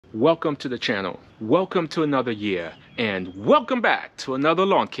Welcome to the channel, welcome to another year, and welcome back to another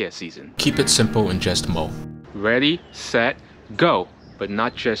lawn care season. Keep it simple and just mow. Ready, set, go. But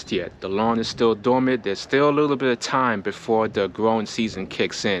not just yet. The lawn is still dormant. There's still a little bit of time before the growing season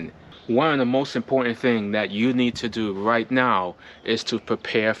kicks in. One of the most important things that you need to do right now is to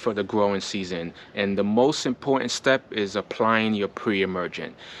prepare for the growing season. And the most important step is applying your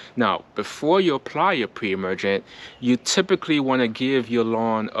pre-emergent. Now, before you apply your pre-emergent, you typically want to give your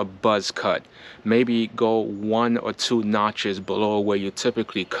lawn a buzz cut. Maybe go 1 or 2 notches below where you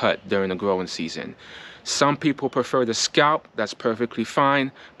typically cut during the growing season. Some people prefer to scalp. That's perfectly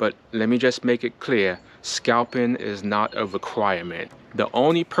fine, but let me just make it clear, scalping is not a requirement. The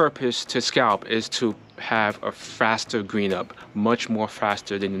only purpose to scalp is to have a faster green up, much more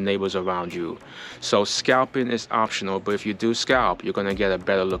faster than the neighbors around you. So scalping is optional, but if you do scalp, you're gonna get a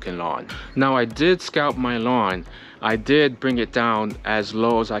better looking lawn. Now, I did scalp my lawn. I did bring it down as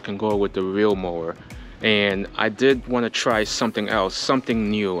low as I can go with the reel mower. And I did want to try something else, something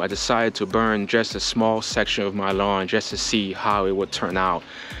new. I decided to burn just a small section of my lawn just to see how it would turn out.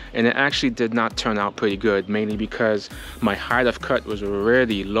 And it actually did not turn out pretty good, mainly because my height of cut was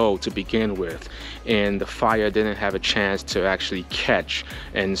already low to begin with, and the fire didn't have a chance to actually catch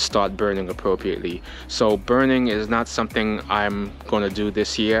and start burning appropriately. So burning is not something I'm going to do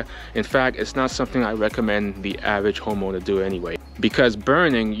this year. In fact, it's not something I recommend the average homeowner do anyway. Because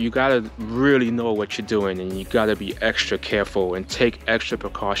burning, you gotta really know what you're doing, and you gotta be extra careful and take extra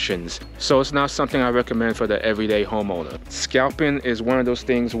precautions. So it's not something I recommend for the everyday homeowner. Scalping is one of those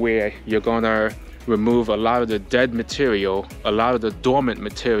things where you're gonna remove a lot of the dead material, a lot of the dormant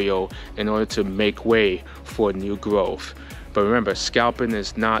material in order to make way for new growth. But remember, scalping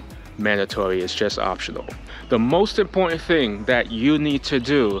is not mandatory, it's just optional. The most important thing that you need to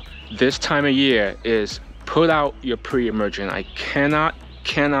do this time of year is put out your pre-emergent. I cannot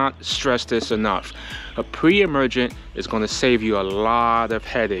stress this enough. A pre-emergent is going to save you a lot of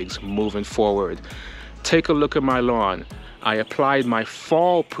headaches moving forward. Take a look at my lawn. I applied my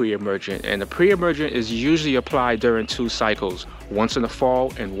fall pre-emergent, and the pre-emergent is usually applied during 2 cycles, once in the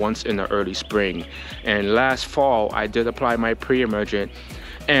fall and once in the early spring. And last fall I did apply my pre-emergent,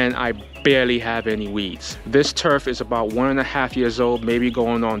 and I barely have any weeds. This turf is about 1.5 years old, maybe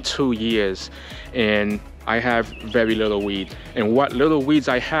going on 2 years, and I have very little weed. And what little weeds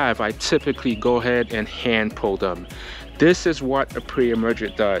I have, I typically go ahead and hand pull them. This is what a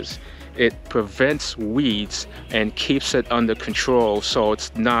pre-emergent does. It prevents weeds and keeps it under control, so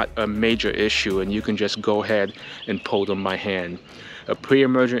it's not a major issue and you can just go ahead and pull them by hand. A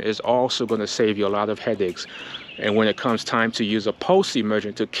pre-emergent is also going to save you a lot of headaches. And when it comes time to use a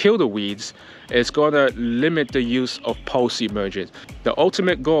post-emergent to kill the weeds, it's going to limit the use of post-emergent. The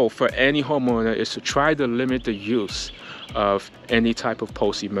ultimate goal for any homeowner is to try to limit the use of any type of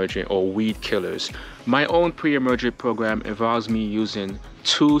post-emergent or weed killers. My own pre-emergent program involves me using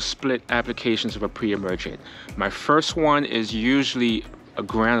 2 split applications of a pre-emergent. My first one is usually a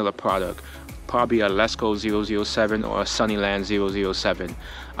granular product, probably a Lesco 007 or a Sunnyland 007.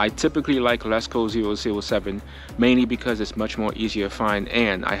 I typically like Lesco 007 mainly because it's much more easier to find,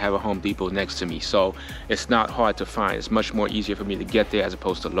 and I have a Home Depot next to me, so it's not hard to find. It's much more easier for me to get there as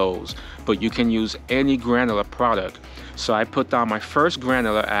opposed to Lowe's. But you can use any granular product. So I put down my first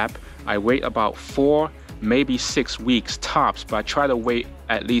granular app. I wait about 4, maybe 6 weeks tops, but I try to wait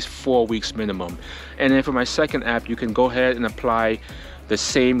at least 4 weeks minimum. And then for my second app, you can go ahead and apply the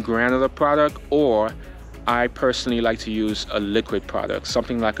same granular product, or I personally like to use a liquid product,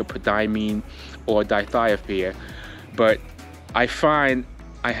 something like a prodiamine or dithiopyr. But I find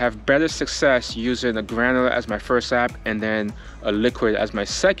I have better success using a granular as my first app and then a liquid as my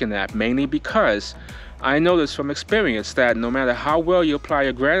second app, mainly because I noticed from experience that no matter how well you apply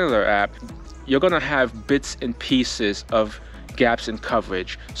a granular app, you're gonna have bits and pieces of gaps in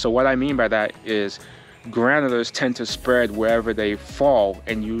coverage. So what I mean by that is granulars tend to spread wherever they fall,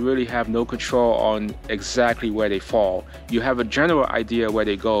 and you really have no control on exactly where they fall. You have a general idea where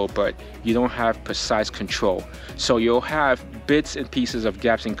they go, but you don't have precise control. So you'll have bits and pieces of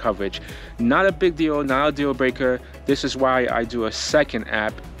gaps in coverage. Not a big deal, not a deal breaker. This is why I do a second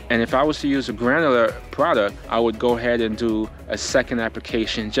app. And if I was to use a granular product, I would go ahead and do a second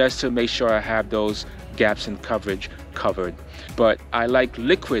application just to make sure I have those gaps in coverage covered. But I like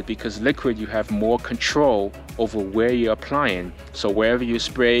liquid because liquid, you have more control over where you're applying. So wherever you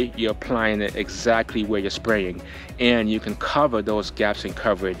spray, you're applying it exactly where you're spraying, and you can cover those gaps in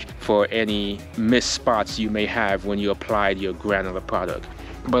coverage for any missed spots you may have when you applied your granular product.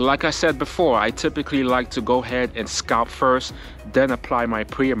 But like I said before, I typically like to go ahead and scalp first, then apply my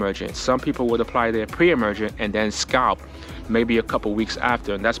pre-emergent. Some people would apply their pre-emergent and then scalp, maybe a couple weeks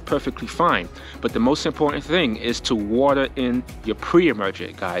after, and that's perfectly fine. But the most important thing is to water in your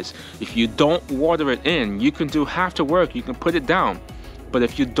pre-emergent, guys. If you don't water it in, you can do half the work, you can put it down. But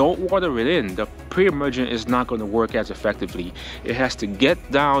if you don't water it in, the pre-emergent is not going to work as effectively. It has to get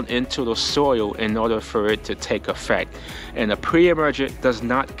down into the soil in order for it to take effect. And a pre-emergent does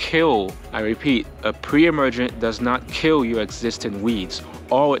not kill, I repeat, a pre-emergent does not kill your existing weeds.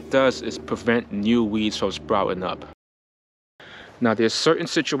 All it does is prevent new weeds from sprouting up. Now, there's certain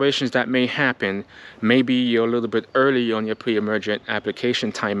situations that may happen. Maybe you're a little bit early on your pre-emergent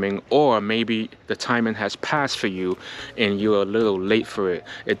application timing, or maybe the timing has passed for you and you're a little late for it.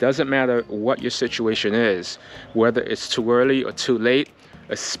 It doesn't matter what your situation is, whether it's too early or too late,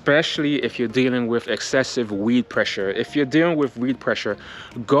 especially if you're dealing with excessive weed pressure. If you're dealing with weed pressure,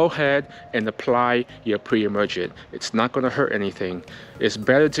 go ahead and apply your pre-emergent. It's not going to hurt anything. It's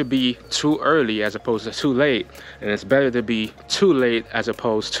better to be too early as opposed to too late, and it's better to be too late as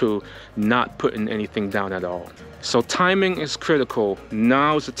opposed to not putting anything down at all. So timing is critical.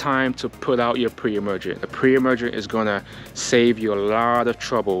 Now is the time to put out your pre-emergent. The pre-emergent is going to save you a lot of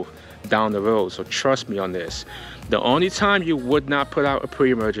trouble down the road, so trust me on this. The only time you would not put out a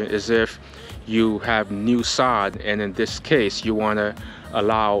pre-emergent is if you have new sod, and in this case you want to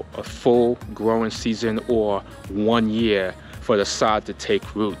allow a full growing season or 1 year for the sod to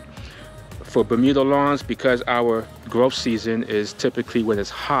take root. For Bermuda lawns, because our growth season is typically when it's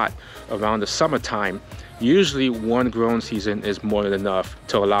hot around the summertime, usually 1 growing season is more than enough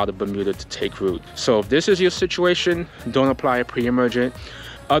to allow the Bermuda to take root. So if this is your situation, don't apply a pre-emergent.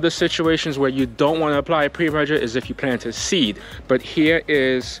 Other situations where you don't want to apply a pre-emergent is if you plan to seed. But here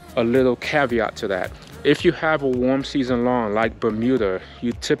is a little caveat to that. If you have a warm season lawn like Bermuda,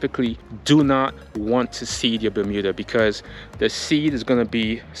 you typically do not want to seed your Bermuda because the seed is going to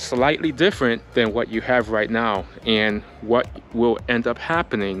be slightly different than what you have right now. And what will end up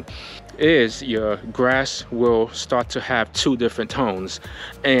happening is your grass will start to have 2 different tones,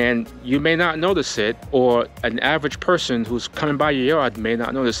 and you may not notice it, or an average person who's coming by your yard may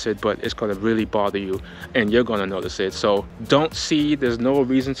not notice it, but it's going to really bother you and you're going to notice it. So don't seed. There's no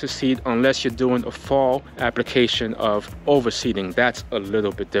reason to seed unless you're doing a fall application of overseeding. That's a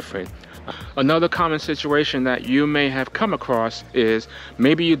little bit different. Another common situation that you may have come across is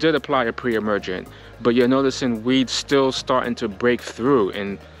maybe you did apply a pre-emergent, but you're noticing weeds still starting to break through,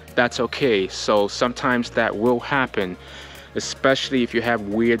 and that's okay. So sometimes that will happen, especially if you have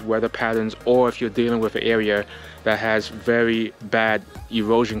weird weather patterns, or if you're dealing with an area that has very bad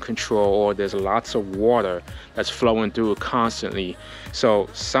erosion control, or there's lots of water that's flowing through constantly. So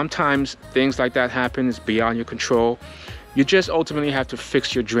sometimes things like that happen. It's beyond your control. You just ultimately have to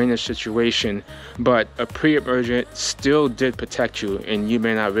fix your drainage situation, but a pre-emergent still did protect you and you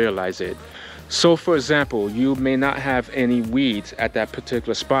may not realize it. So for example, you may not have any weeds at that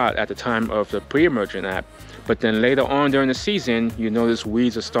particular spot at the time of the pre-emergent app, but then later on during the season, you notice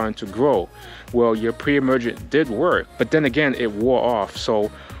weeds are starting to grow. Well, your pre-emergent did work, but then again, it wore off.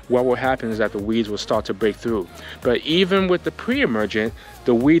 So what will happen is that the weeds will start to break through. But even with the pre-emergent,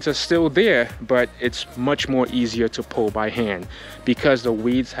 the weeds are still there, but it's much more easier to pull by hand because the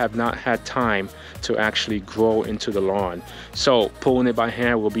weeds have not had time to actually grow into the lawn. So pulling it by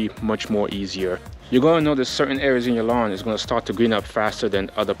hand will be much more easier. You're going to notice certain areas in your lawn is going to start to green up faster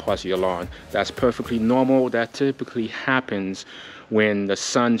than other parts of your lawn. That's perfectly normal. That typically happens when the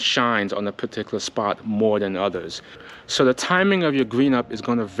sun shines on a particular spot more than others. So the timing of your green up is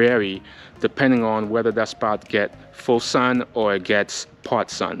going to vary depending on whether that spot gets full sun or it gets part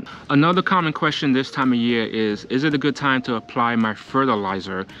sun. Another common question this time of year is it a good time to apply my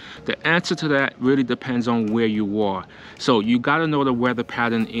fertilizer? The answer to that really depends on where you are. So you got to know the weather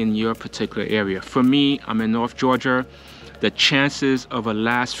pattern in your particular area. For me, I'm in North Georgia. The chances of a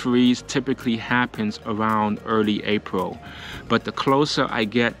last freeze typically happens around early April. But the closer I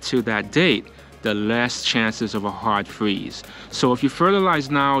get to that date, the less chances of a hard freeze. So if you fertilize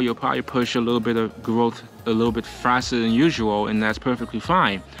now, you'll probably push a little bit of growth a little bit faster than usual, and that's perfectly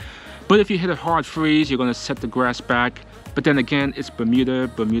fine. But if you hit a hard freeze, you're gonna set the grass back. But then again, it's Bermuda.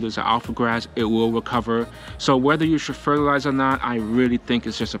 Bermuda's an alpha grass. It will recover. So whether you should fertilize or not, I really think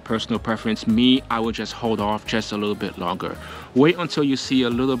it's just a personal preference. Me, I would just hold off just a little bit longer. Wait until you see a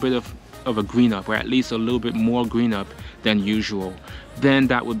little bit of a green up, or at least a little bit more green up than usual. Then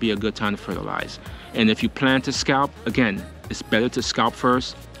that would be a good time to fertilize. And if you plan to scalp, again, it's better to scalp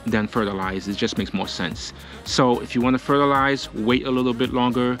first than fertilize. It just makes more sense. So if you want to fertilize, wait a little bit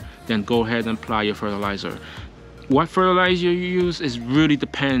longer, then go ahead and apply your fertilizer. What fertilizer you use is really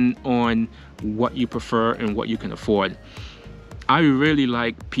depend on what you prefer and what you can afford. I really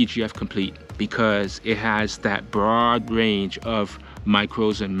like PGF Complete because it has that broad range of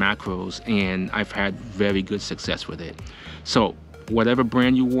micros and macros, and I've had very good success with it. So whatever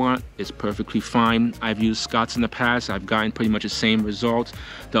brand you want is perfectly fine. I've used Scott's in the past. I've gotten pretty much the same results.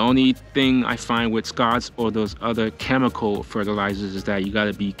 The only thing I find with Scott's or those other chemical fertilizers is that you got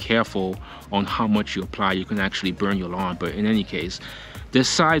to be careful on how much you apply. You can actually burn your lawn. But in any case,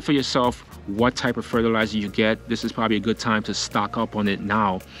 decide for yourself what type of fertilizer you get. This is probably a good time to stock up on it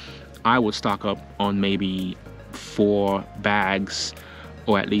now. I would stock up on maybe 4 bags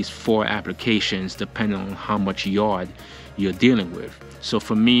or at least 4 applications, depending on how much yard you're dealing with. So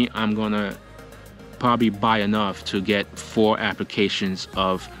for me, I'm gonna probably buy enough to get 4 applications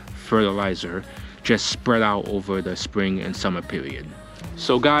of fertilizer, just spread out over the spring and summer period.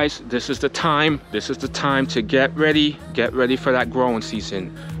 So guys, this is the time to get ready for that growing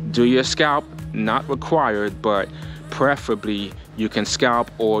season. Do your scalp, not required, but preferably you can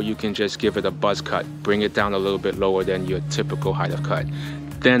scalp, or you can just give it a buzz cut, bring it down a little bit lower than your typical height of cut,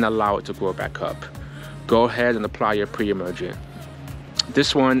 then allow it to grow back up. Go ahead and apply your pre-emergent.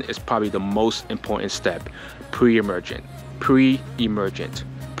 This one is probably the most important step. Pre-emergent, pre-emergent,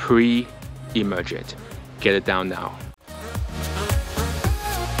 pre-emergent. Get it down now.